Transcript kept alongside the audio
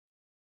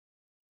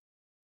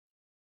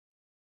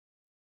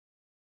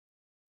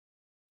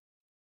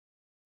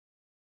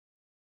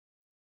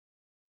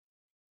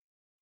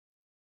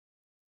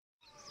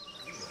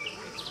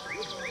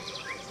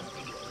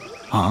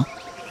हाँ,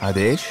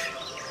 आदेश।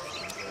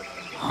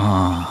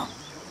 हाँ,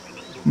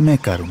 मैं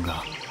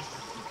करूँगा।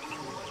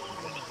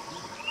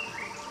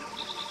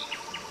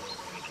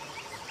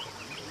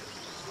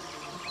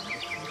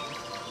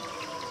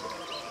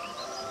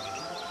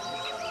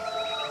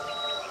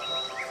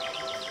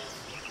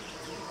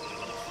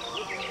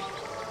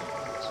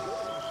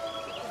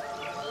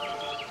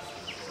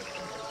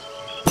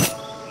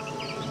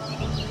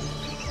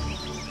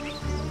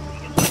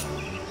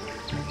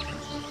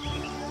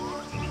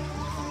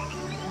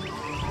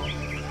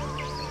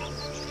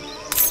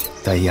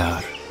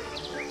 तैयार।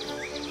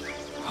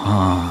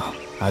 हाँ,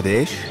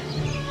 आदेश।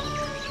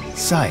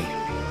 साई।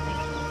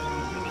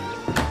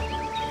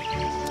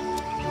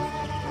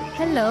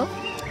 हेलो।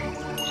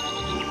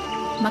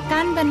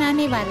 मकान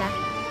बनाने वाला।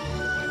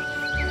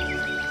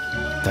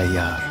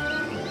 तैयार।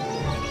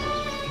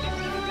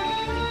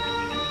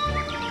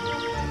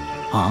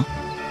 हाँ।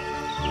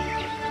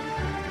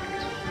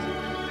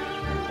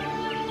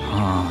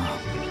 हाँ।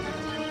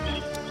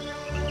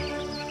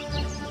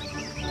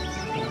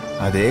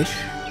 आदेश।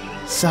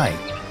 साई।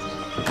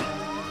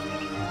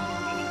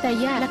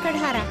 तैयार।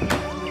 लकड़हारा।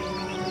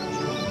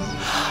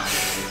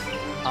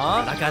 हाँ,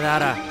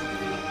 लकड़हारा।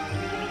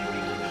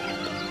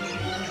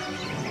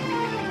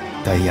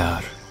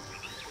 तैयार।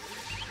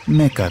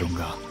 मैं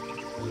करूँगा।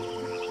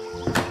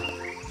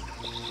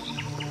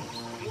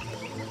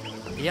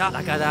 या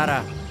लकड़हारा।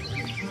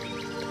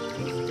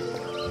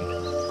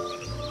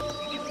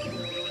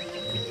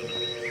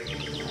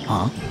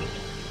 हाँ,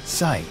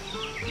 साई।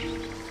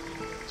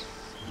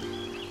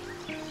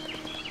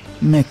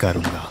 मैं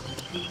करूँगा।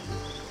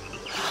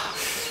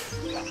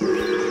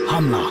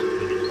 हमला।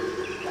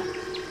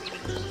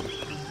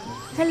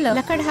 हेलो।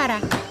 लकड़हारा।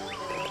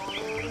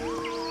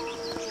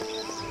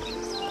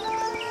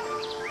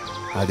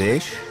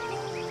 आदेश।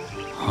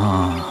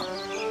 हाँ।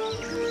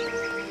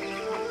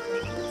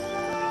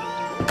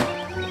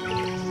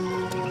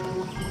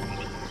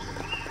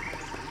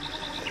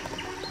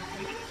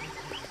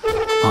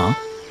 हाँ।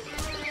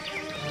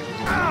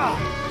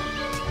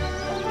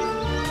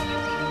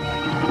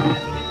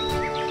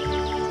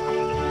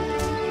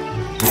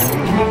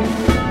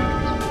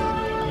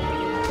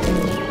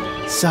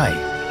 साई।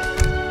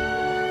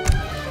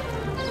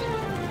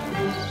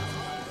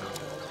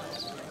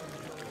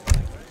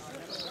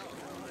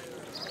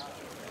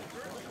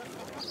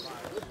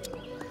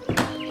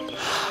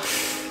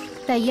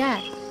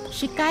 तैयार।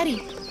 शिकारी।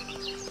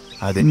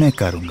 आदेश। मैं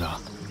करूँगा।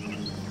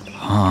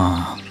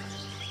 हाँ,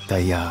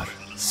 तैयार।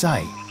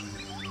 साई।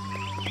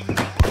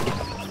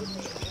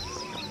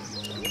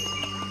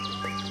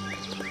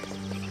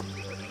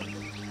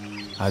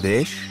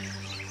 आदेश।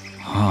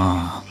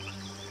 हाँ,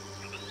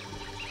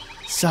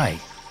 साई।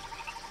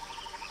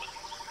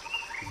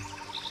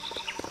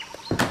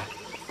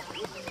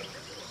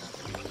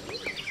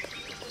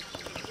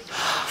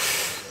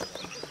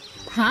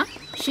 हाँ,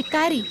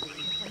 शिकारी।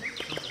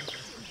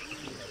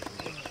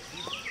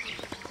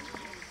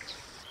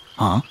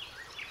 हाँ,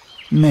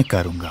 मैं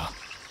करूँगा।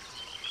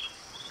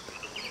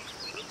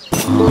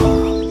 हाँ।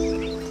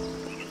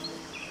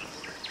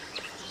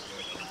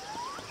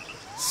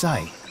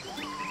 साई।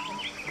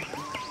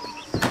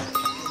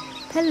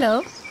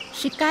 हेलो।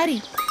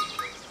 शिकारी।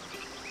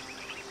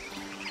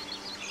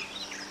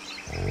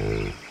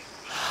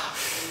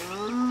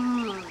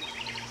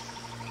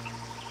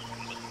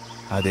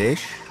 आदेश।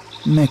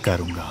 मैं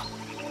करूँगा।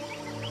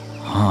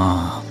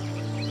 हाँ।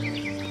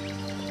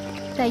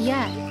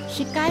 तैयार।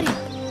 शिकारी।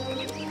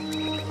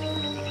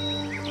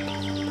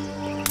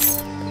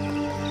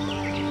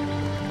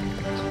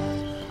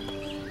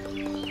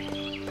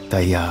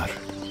 तैयार।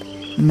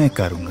 मैं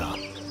करूँगा।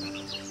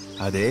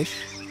 आदेश।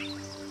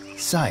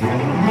 साई।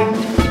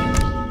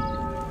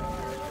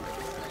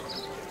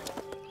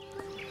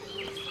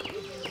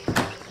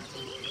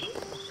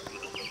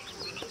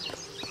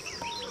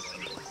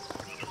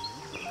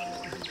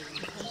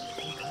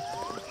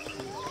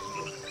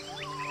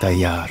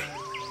 तैयार।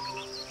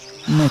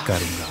 मैं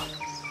करूँगा।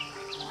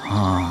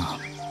 हाँ।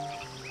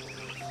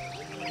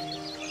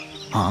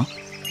 हाँ।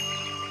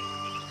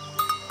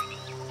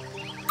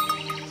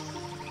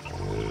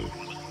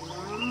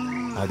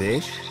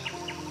 आदेश।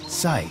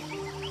 साई।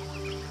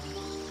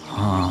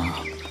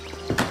 हाँ।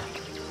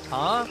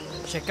 हाँ,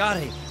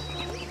 शिकारी।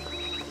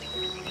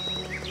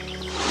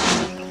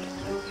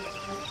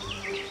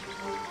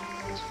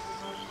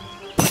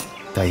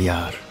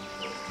 तैयार।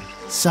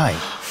 साई।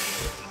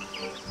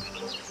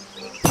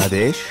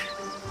 आदेश।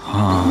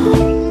 हाँ।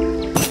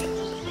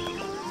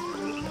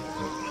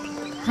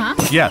 हाँ।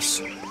 Yes.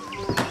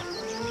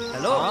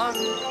 हेलो। हाँ,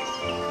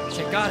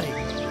 शिकारी।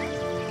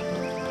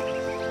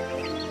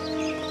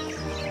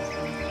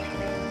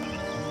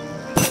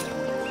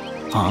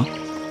 हाँ,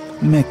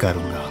 मैं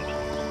करूँगा।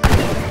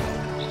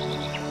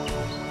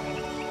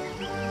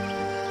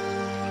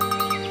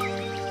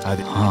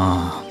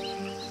 हाँ।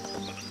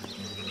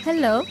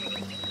 हेलो।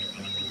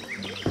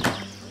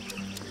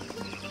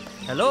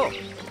 हेलो।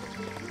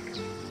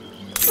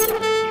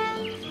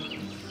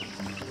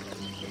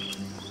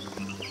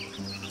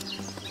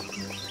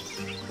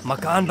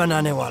 मकान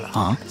बनाने वाला।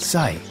 हाँ,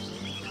 साई।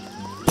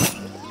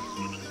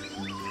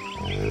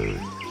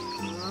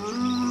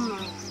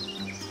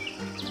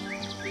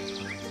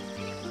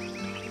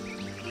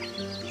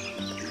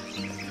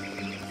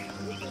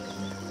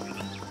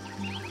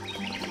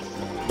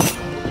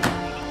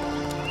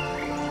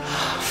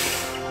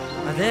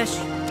 आदेश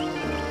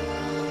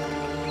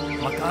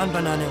मकान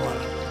बनाने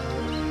वाला।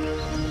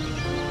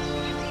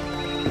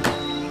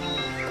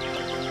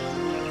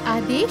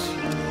 आदेश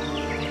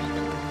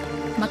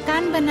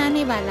मकान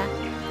बनाने वाला।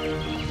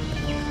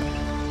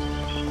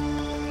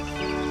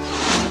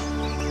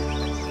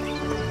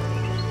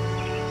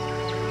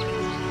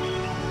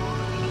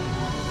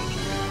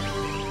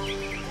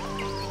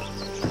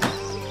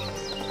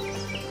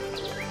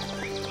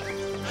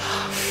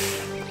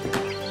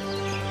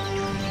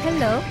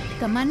 हेलो,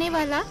 कमाने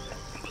वाला।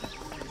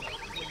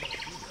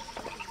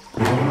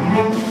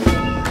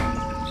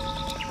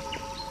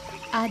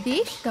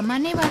 आदेश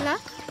कमाने वाला।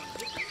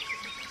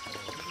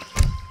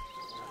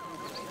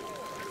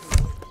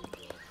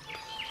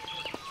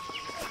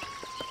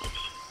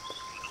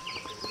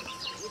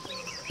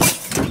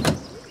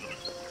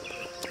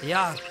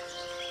 यार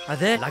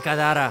आदेश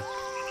लकादारा।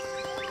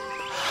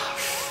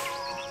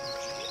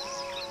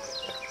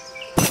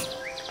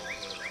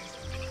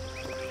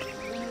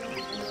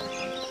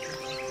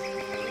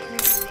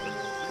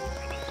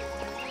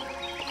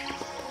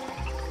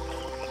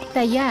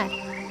 तैयार,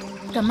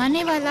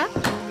 कमाने वाला।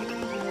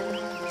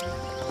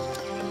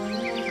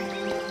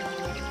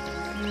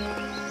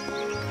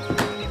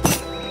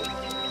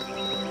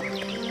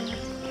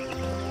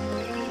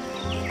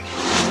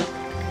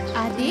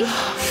 आदेश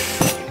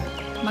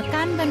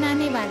मकान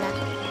बनाने वाला।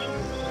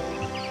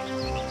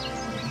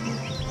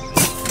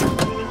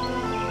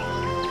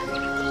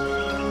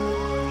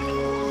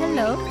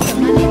 हेलो,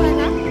 कमाने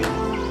वाला।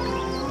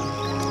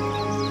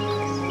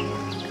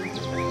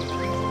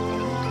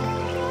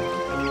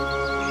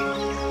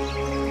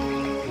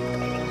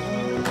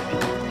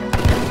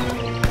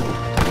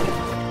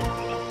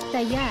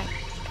 तैयार।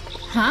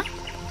 हाँ,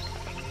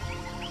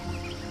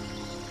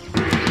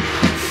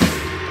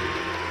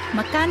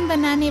 मकान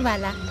बनाने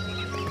वाला।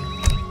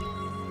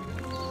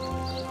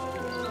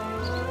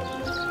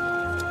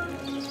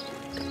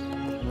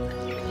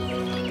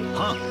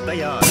 हाँ,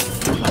 तैयार।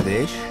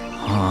 आदेश।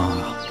 हाँ।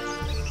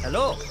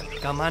 हेलो,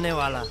 कमाने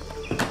वाला।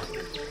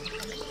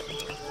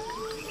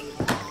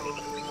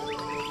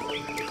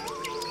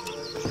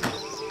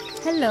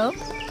 हेलो,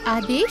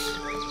 आदेश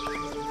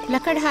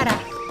लकड़हारा।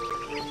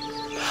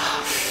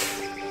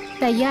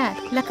 तैयार,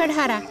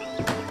 लकड़हारा।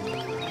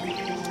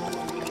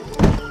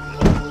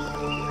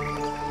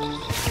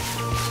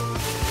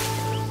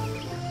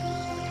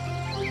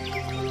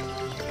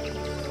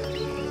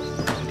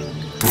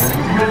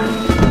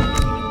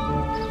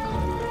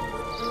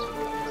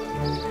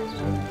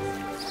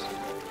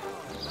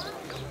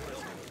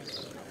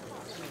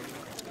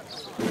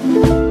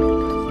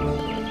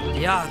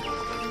 यार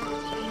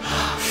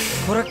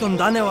खुराक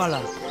तुंदाने वाला।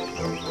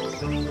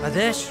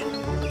 आदेश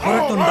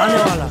खुराक तुंदाने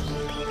वाला।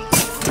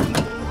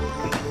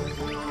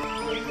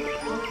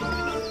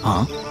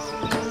 हाँ।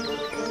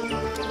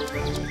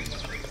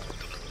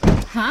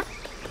 हाँ,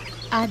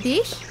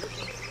 आदेश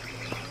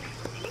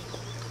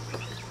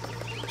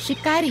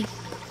शिकारी।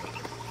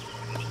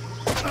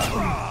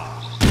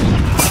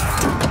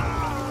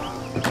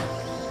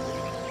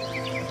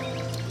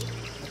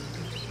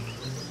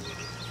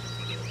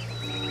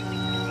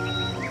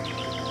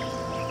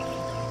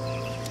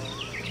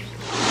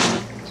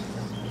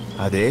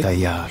 आदेश।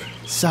 तैयार।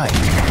 साई।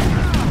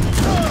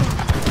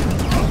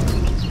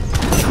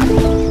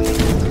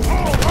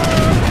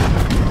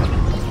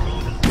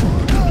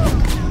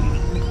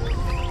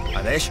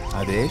 आदेश।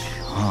 आदेश।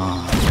 हाँ।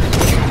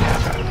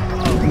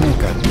 मैं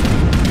कर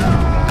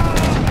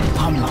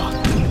हमला।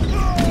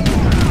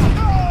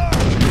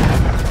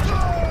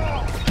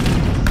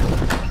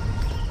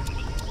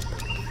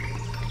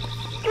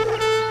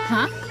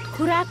 हाँ,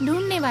 खुराक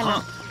ढूंढने वाला।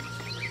 हाँ,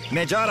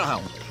 मैं जा रहा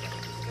हूँ।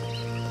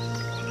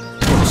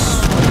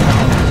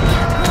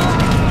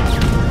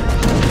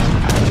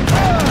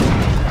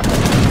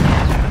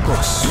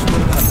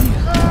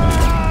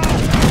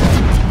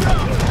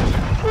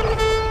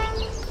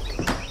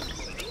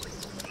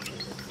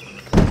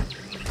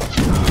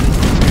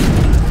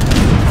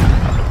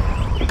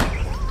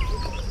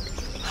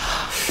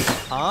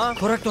 हाँ,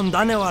 खुराक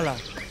तुंदाने वाला।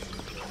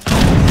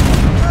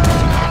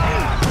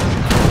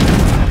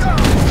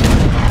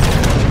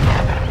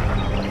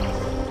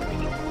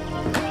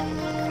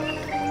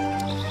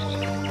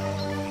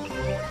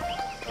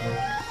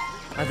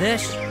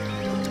 आदेश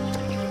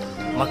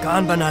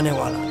मकान बनाने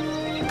वाला।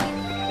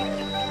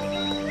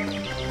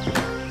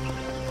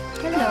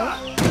 हेलो,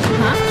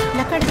 हाँ,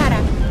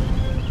 लकड़हारा।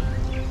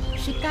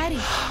 शिकारी।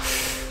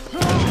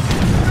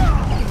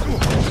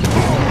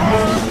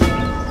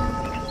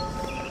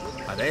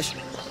 आदेश।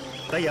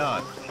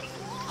 तैयार।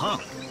 हाँ।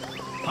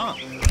 हाँ।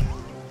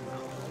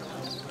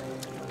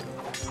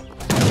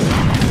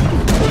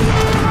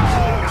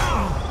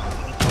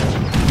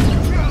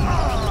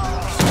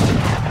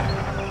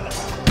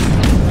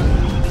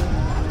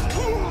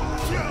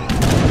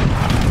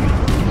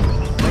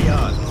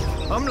 तैयार।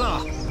 हमला।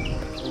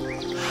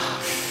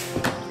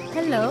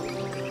 हेलो,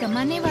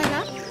 कमाने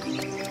वाला।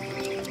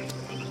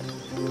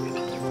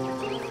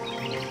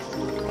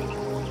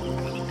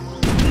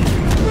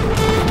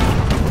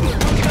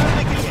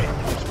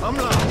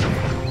 हमला।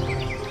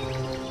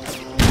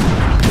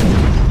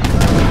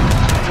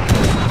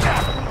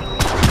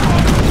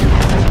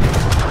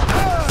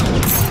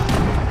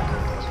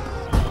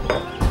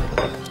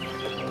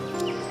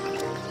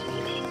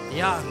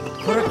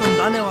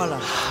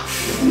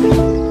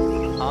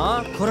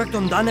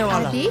 खुराक तुंदाने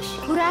वाला। आदेश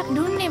खुराक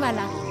ढूंढने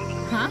वाला।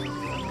 हाँ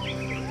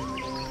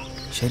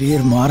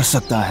शरीर मार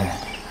सकता है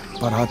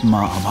पर आत्मा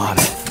अमर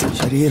है।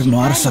 शरीर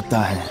मार सकता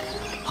है पर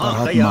हाँ,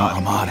 आत्मा तैयार।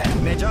 अमर है।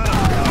 मैं जा रहा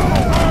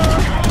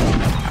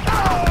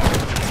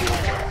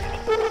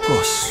को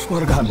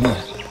स्वर्गामी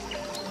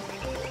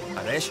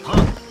आदेश।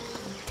 हाँ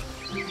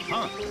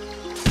हाँ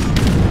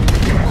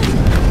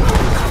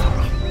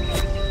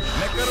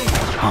मैं करूँगा।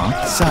 हाँ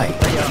साई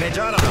तैयार। मैं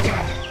जा रहा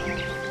हूँ।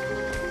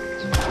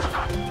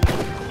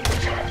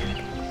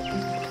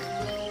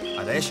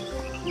 आदेश।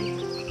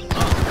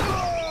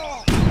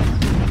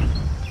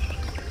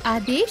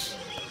 आदेश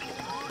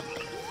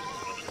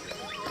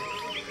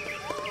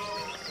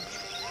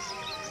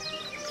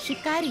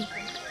शिकारी।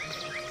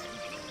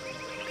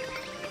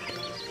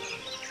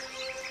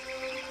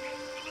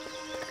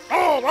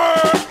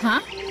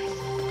 हाँ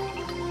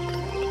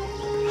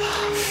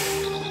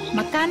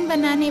मकान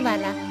बनाने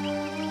वाला।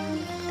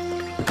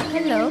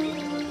 हेलो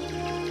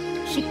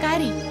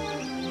शिकारी।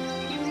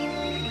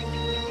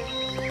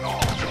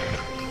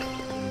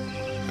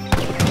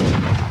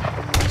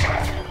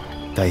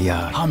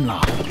 तैयार हमला।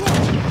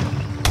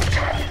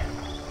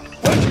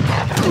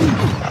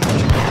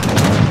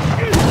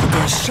 我的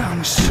上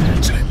师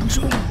沉重，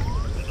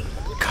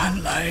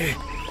看来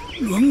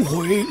轮回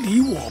离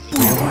我不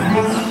远了。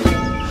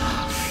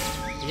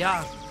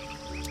 यार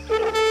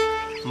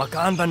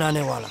मकान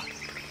बनाने वाला।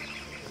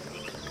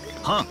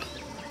 हाँ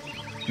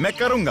मैं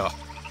करूँगा।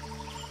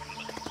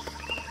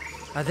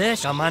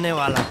 आदेश कमाने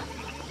वाला।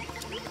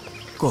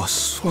 को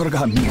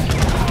स्वर्गामी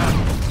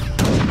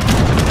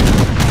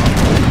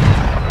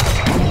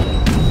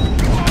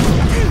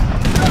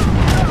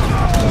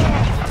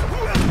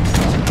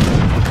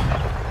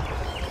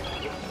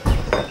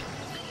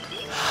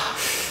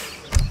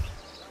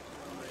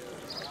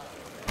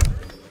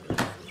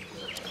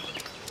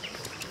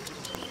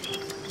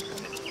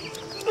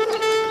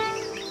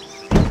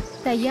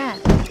तैयार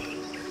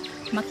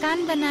मकान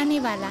बनाने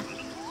वाला।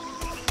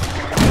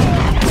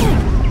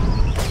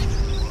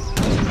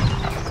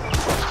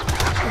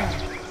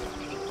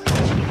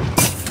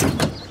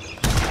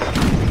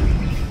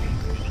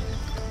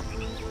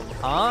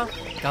 हाँ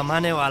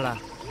कमाने वाला।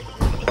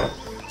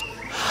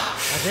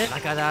 अरे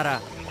लकादारा।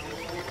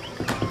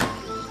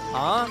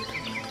 हाँ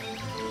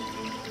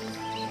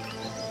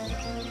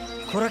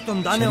खुराक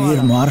तुंदाने वाला।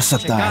 शरीर मार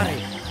सकता है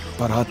शिकारी।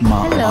 पर आत्मा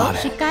हेलो अमर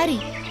है। शिकारी।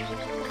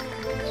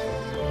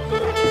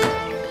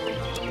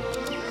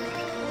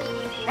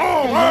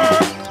 तैयार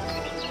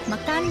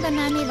मकान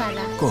बनाने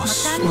वाला। को मकान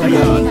स्वर्गामी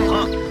बनाने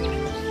वाला।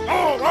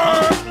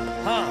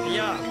 हाँ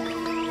यार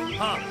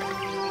हाँ।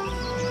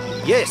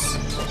 Yes,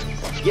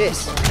 yes.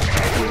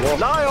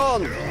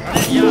 Lion,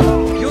 अरे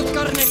यार युद्ध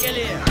करने के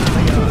लिए।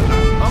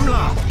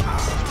 हमला।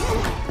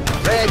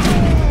 red.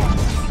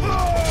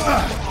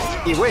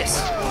 Y west.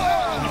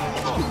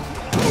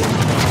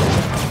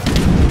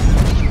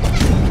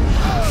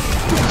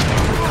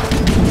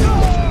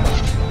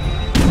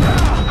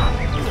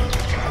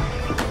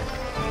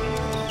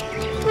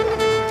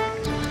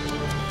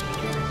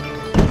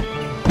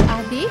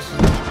 आदेश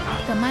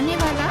कमाने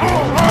वाला।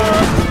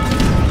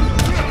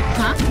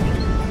 हाँ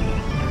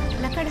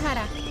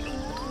लकड़हारा।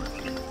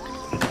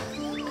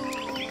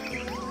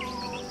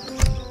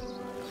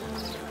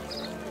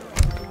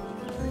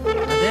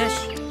 आदेश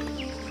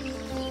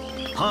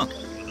हाँ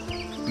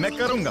मैं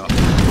करूँगा।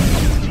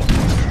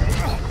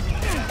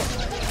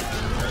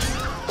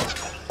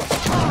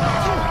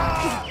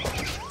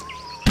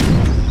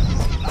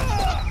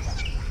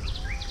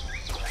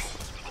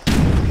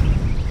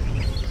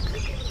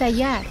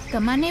 तैयार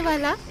कमाने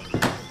वाला।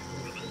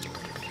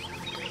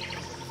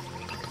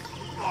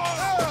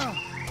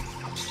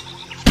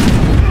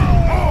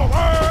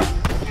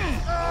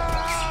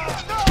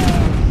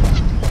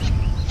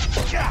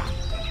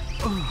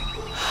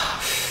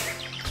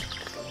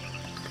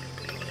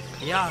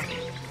 यार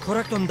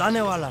खुराक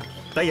तुंदाने वाला।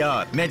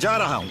 तैयार मैं जा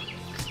रहा हूँ।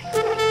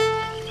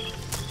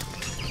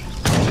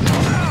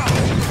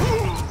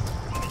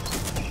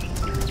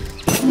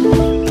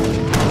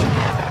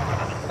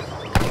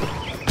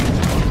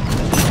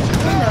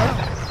 हेलो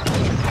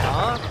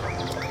हाँ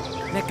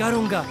मैं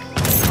करूँगा।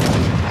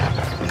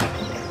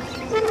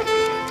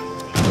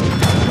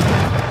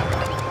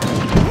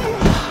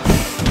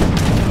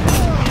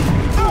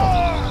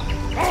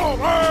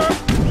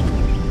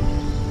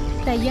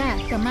 तैयार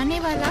कमाने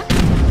वाला।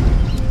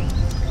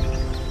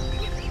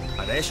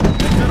 आदेश मैं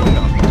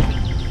करूँगा।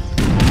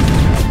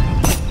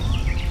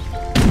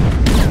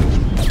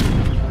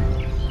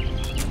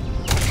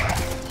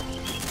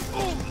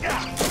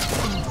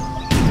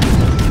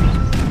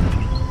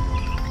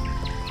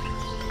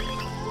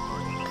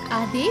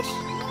 आदेश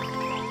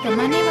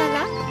कमाने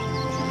वाला।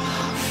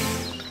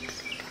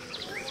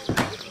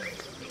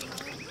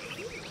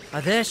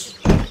 आदेश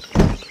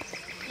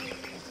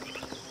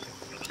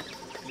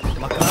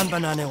मकान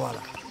बनाने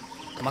वाला।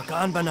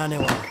 मकान बनाने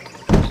वाला।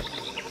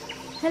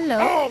 हेलो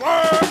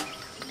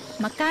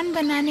मकान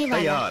बनाने वाला।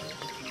 तैयार।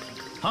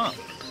 हाँ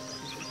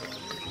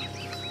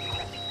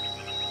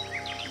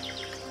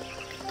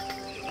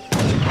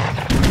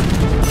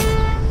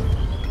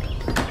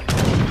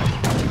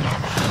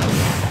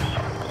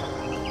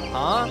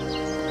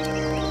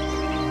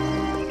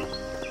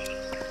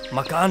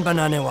मकान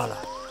बनाने वाला।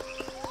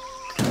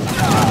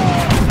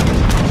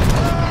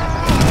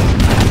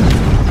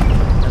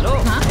 हेलो।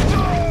 हाँ?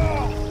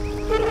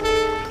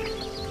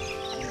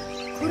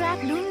 खुराक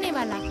ढूंढने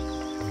वाला।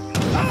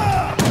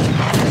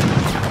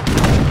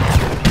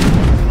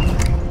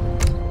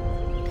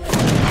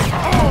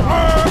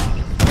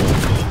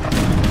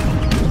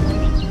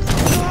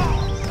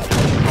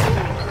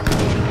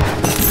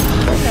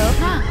 हेलो,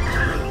 हाँ,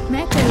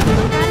 मैं करूँ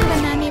मकान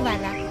बनाने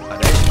वाला।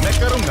 आदेश मैं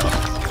करूंगा।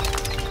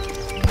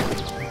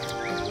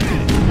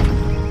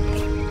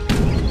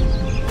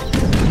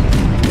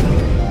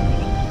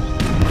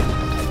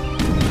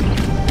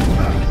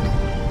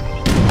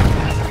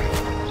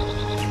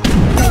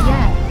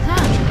 तैयार,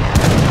 हाँ।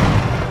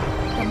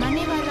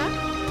 कमाने वाला।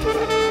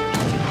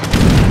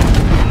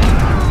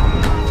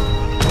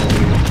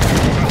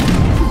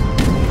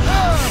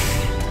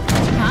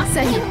 हाँ,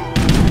 सही।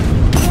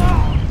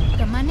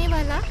 कमाने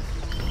वाला।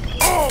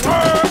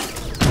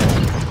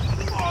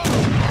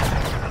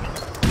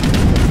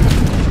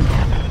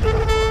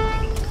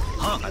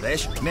 हाँ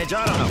आदेश मैं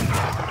जा रहा हूँ।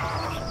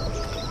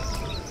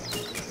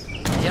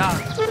 या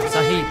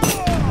सही।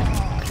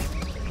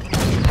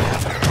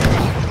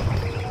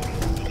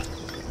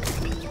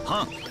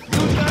 हाँ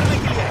युद्ध करने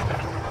के लिए।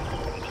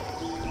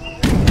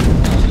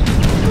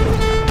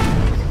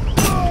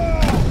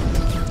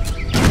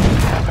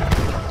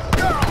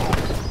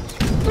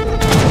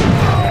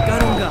 मैं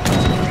करूँगा।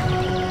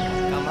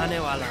 कमाने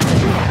वाला।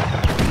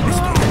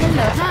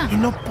 हेलो, हाँ। Y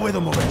no puedo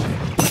moverme.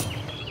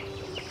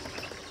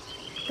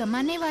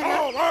 कमाने वाला।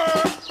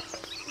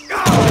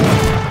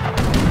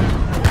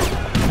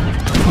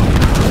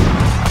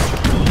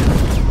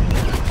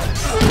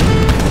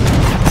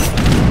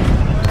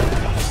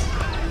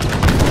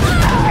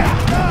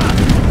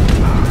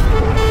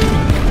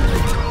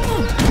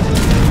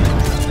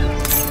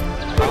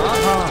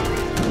 हाँ।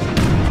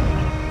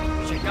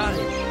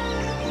 शिकारी।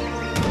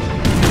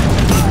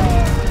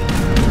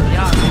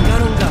 या मैं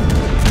करूँगा।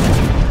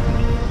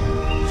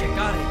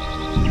 शिकारी।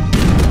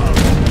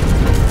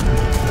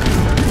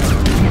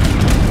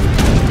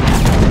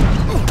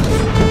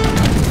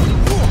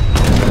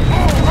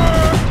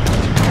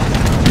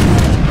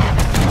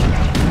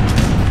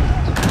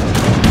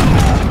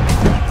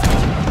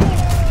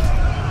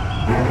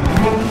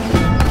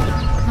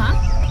 हाँ?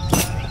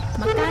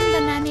 मकान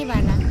बनाने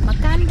वाला।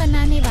 मकान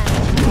बनाने वाला।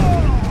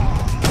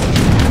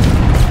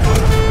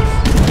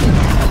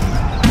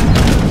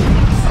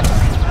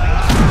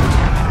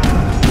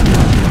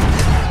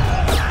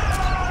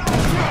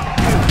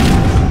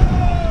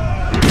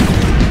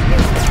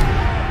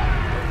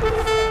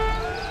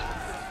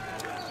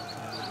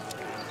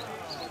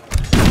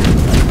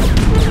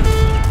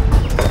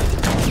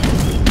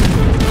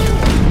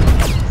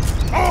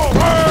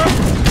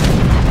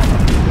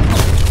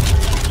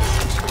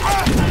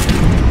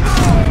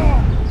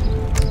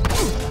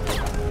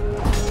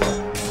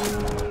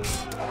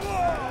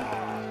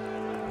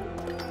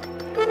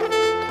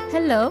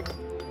 हेलो।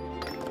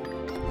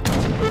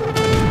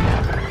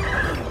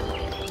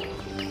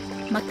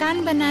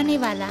 मकान बनाने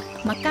वाला।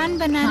 मकान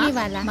बनाने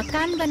वाला।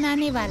 मकान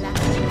बनाने वाला।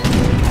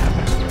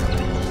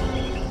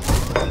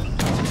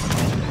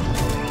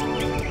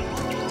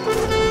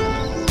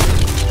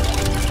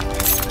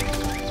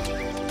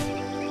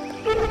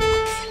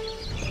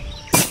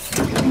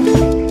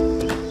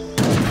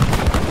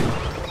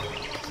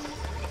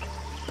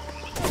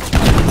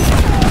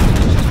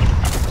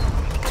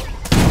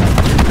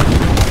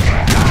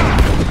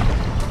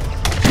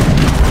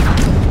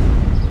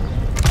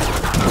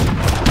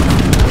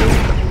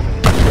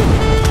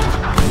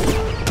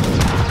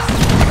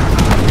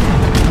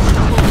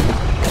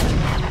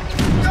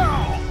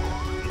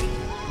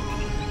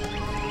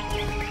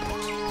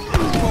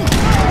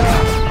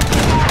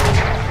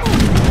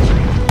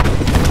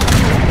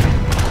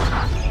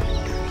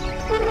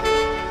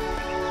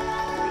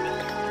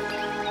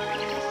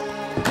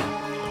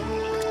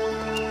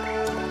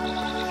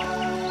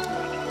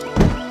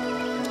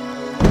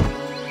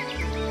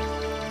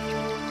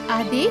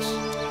 आदेश।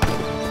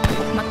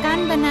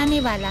 मकान बनाने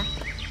वाला।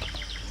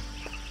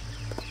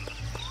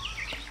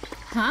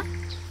 हाँ?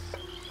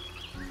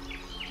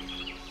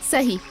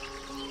 सही।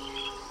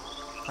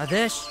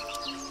 आदेश।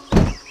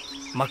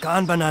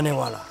 मकान बनाने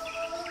वाला।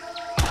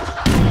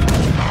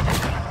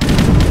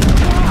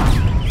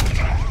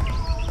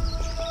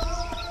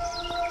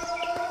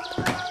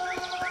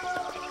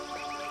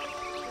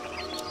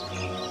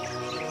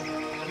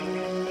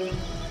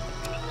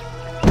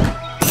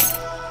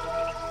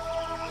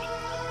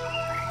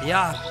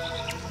 यार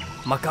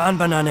मकान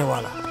बनाने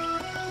वाला।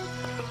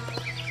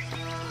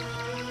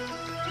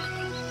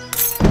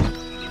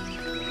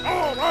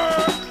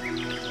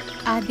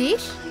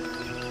 आदेश।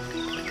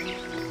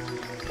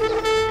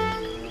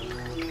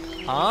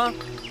 हाँ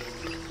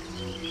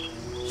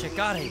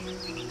शिकारी।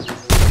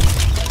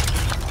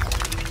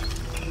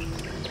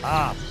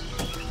 आप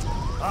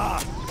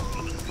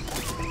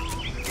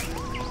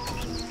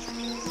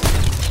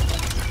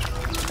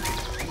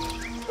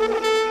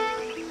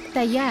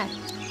तैयार।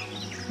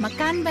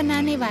 मकान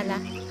बनाने वाला।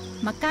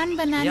 मकान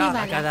बनाने Ya,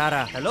 वाला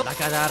Lakadara. Hello?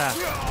 Lakadara.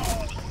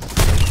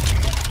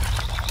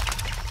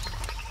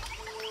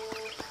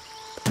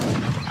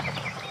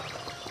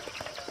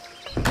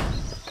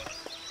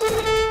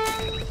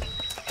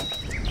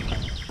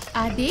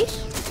 आदेश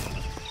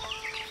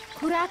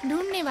खुराक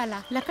ढूंढने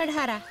वाला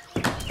लकड़हारा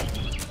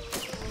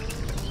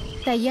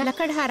तैयार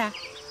लकड़हारा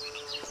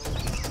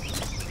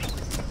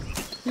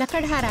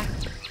लकड़हारा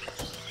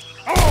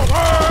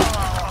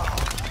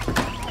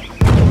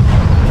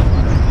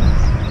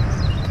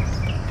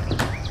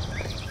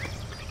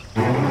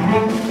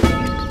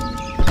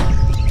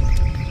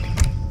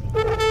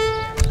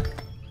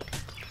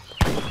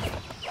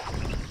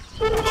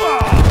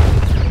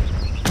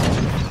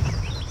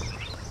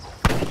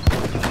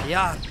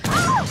Tayar.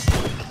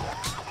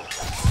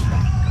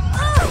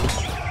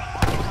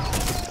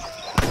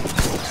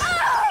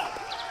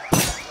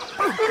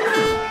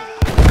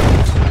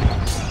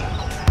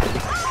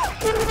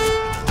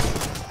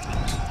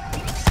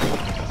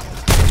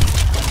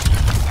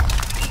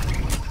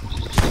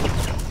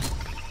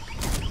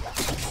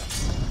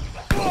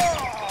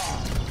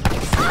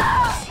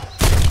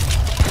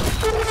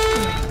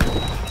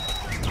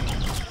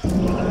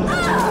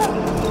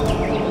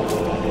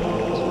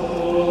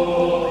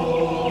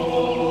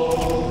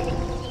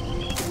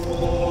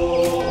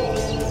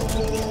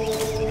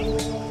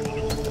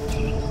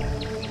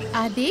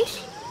 आदेश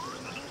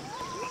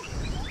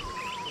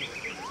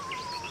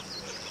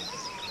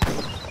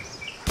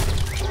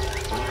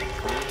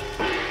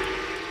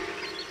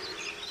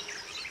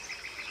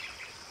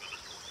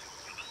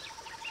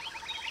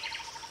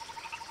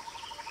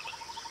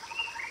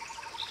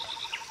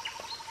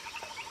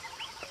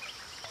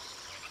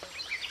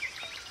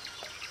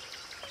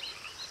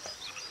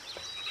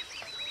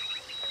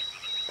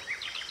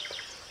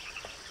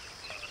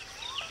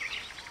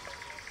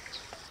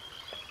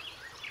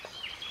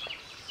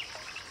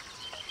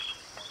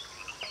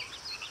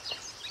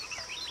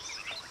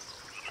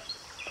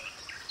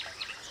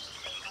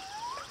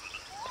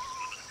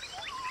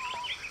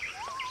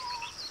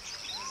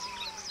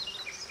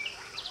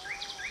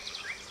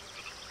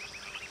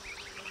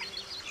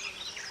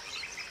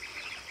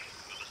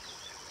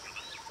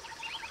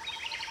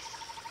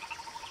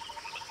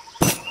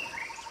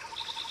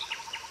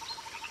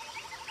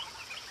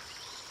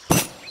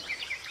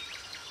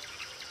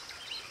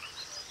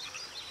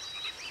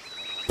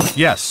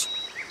Yes.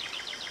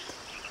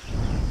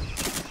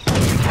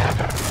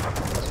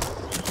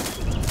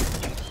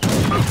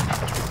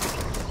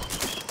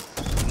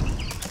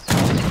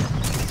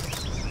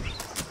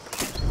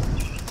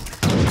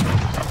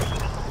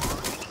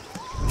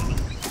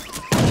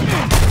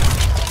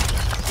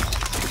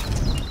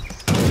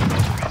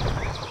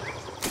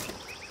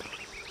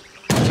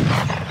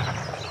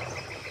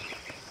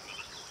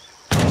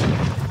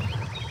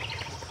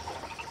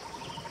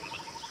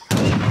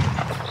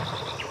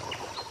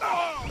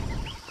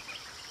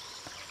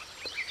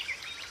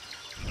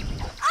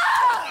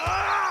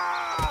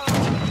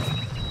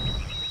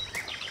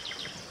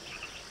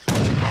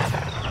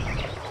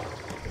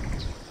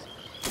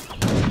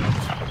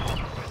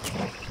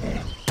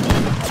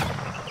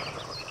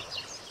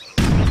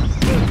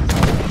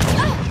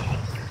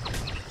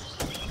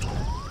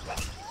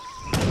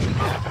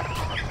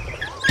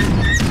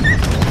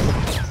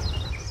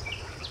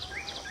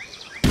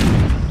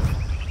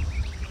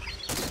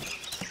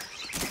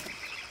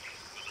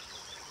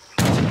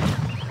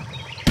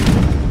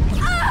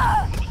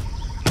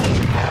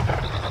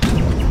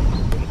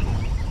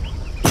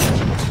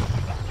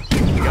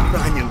 Я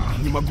ранен,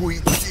 не могу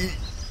идти.